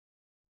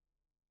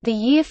The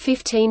year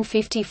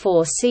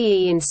 1554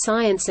 CE in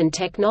science and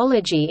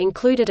technology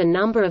included a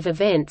number of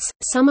events,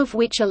 some of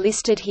which are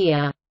listed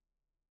here.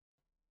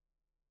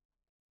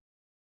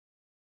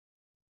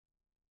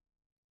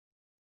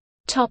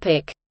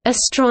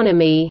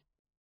 Astronomy.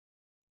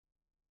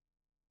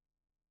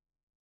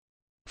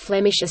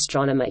 Flemish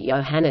astronomer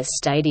Johannes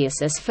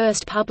Stadius's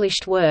first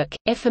published work,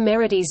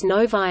 Ephemerides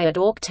Novae et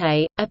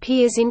Auctae,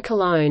 appears in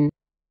Cologne.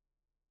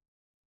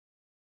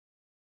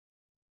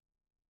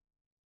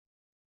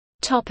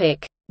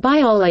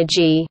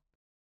 Biology.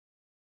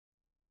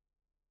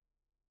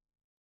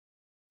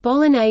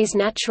 Bolognese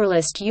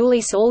naturalist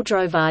Ulysse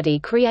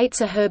Aldrovandi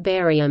creates a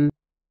herbarium.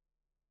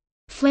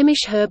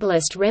 Flemish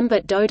herbalist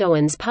Rembert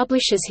Dodoens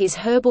publishes his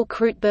herbal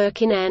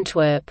Kruidboek in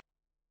Antwerp.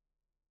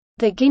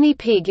 The guinea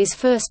pig is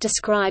first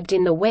described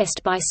in the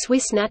West by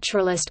Swiss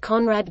naturalist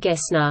Conrad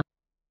Gessner.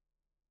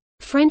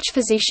 French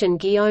physician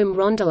Guillaume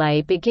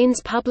Rondelet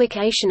begins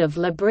publication of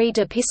L'Abri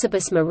de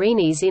Piscibus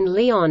marinis in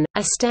Lyon,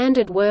 a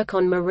standard work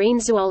on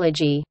marine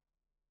zoology.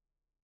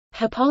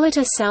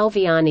 Hippolyta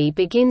Salviani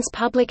begins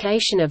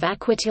publication of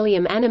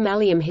Aquatilium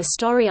Animalium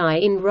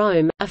Historiae in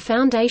Rome, a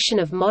foundation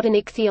of modern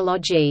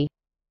ichthyology.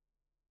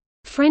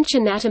 French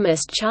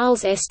anatomist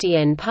Charles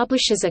Estienne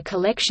publishes a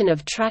collection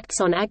of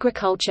tracts on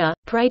agriculture,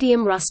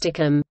 Pradium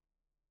rusticum.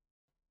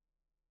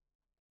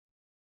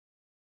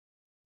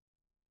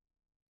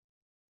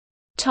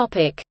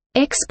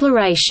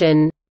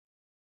 Exploration.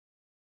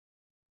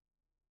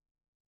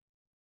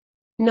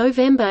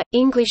 November –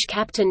 English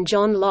captain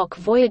John Locke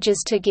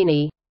voyages to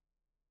Guinea.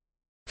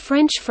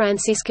 French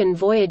Franciscan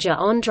voyager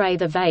André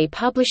Thevay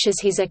publishes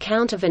his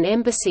account of an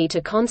embassy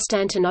to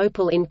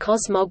Constantinople in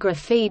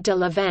Cosmographie de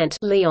Levant,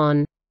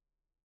 Lyon.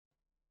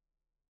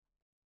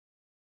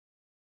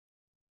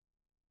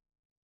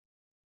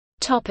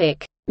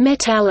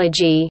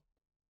 Metallurgy.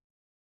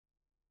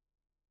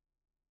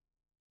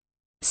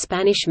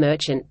 Spanish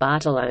merchant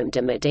Bartolomé de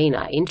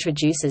Medina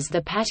introduces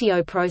the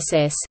patio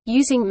process,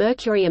 using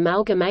mercury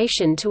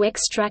amalgamation to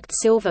extract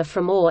silver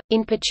from ore,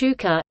 in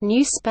Pachuca,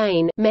 New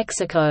Spain,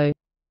 Mexico.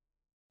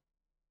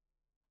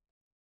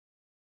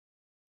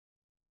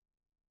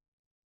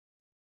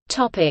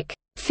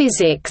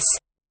 Physics.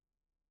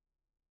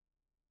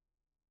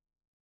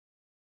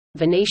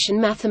 Venetian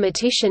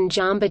mathematician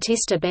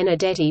Giambattista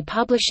Benedetti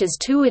publishes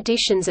 2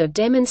 editions of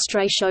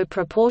Demonstratio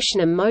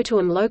Proportionum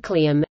Motuum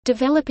Localium,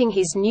 developing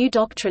his new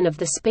doctrine of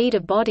the speed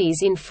of bodies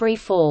in free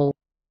fall.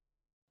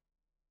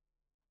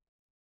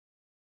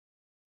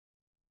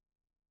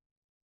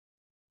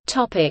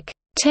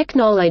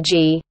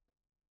 Technology.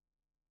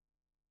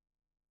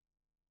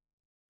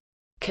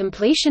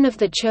 Completion of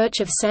the Church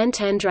of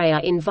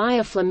Sant'Andrea in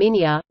Via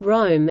Flaminia,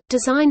 Rome,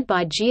 designed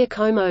by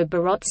Giacomo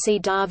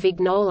Barozzi da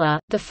Vignola,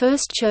 the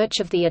first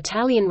church of the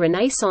Italian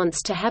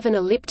Renaissance to have an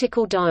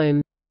elliptical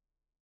dome.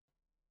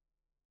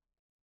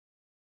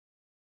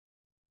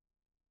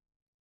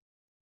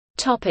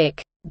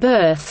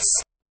 Births.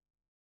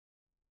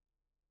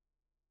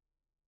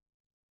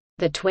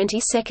 The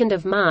 22nd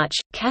of March,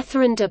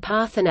 Catherine de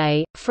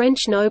Parthenay,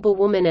 French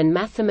noblewoman and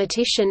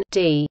mathematician,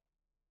 d.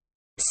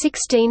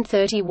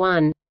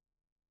 1631.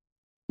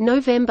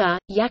 November,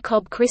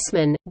 Jakob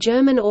Christmann,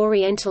 German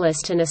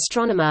Orientalist and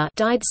astronomer,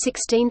 died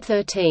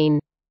 1613.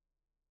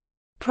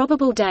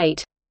 Probable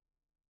date: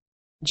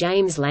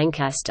 James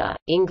Lancaster,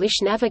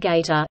 English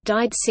navigator,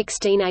 died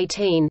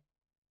 1618.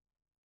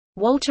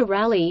 Walter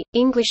Raleigh,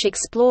 English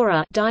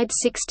explorer, died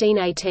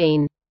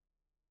 1618.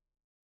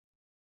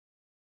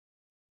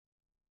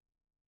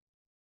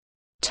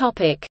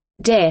 Topic: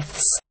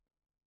 Deaths.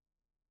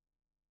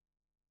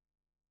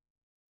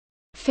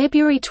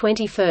 February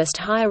 21 –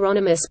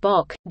 Hieronymus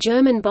Bock,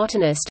 German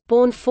botanist,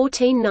 born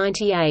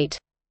 1498.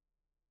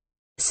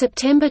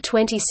 September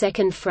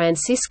 22 –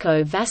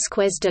 Francisco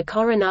Vázquez de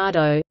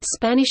Coronado,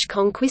 Spanish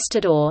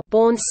conquistador,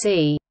 born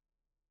c.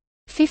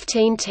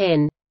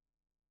 1510.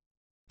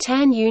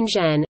 Tan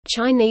Yunzhan,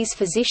 Chinese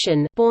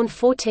physician, born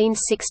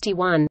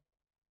 1461.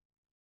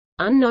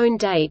 Unknown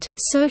date,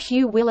 Sir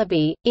Hugh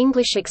Willoughby,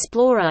 English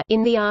explorer,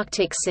 in the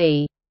Arctic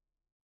Sea.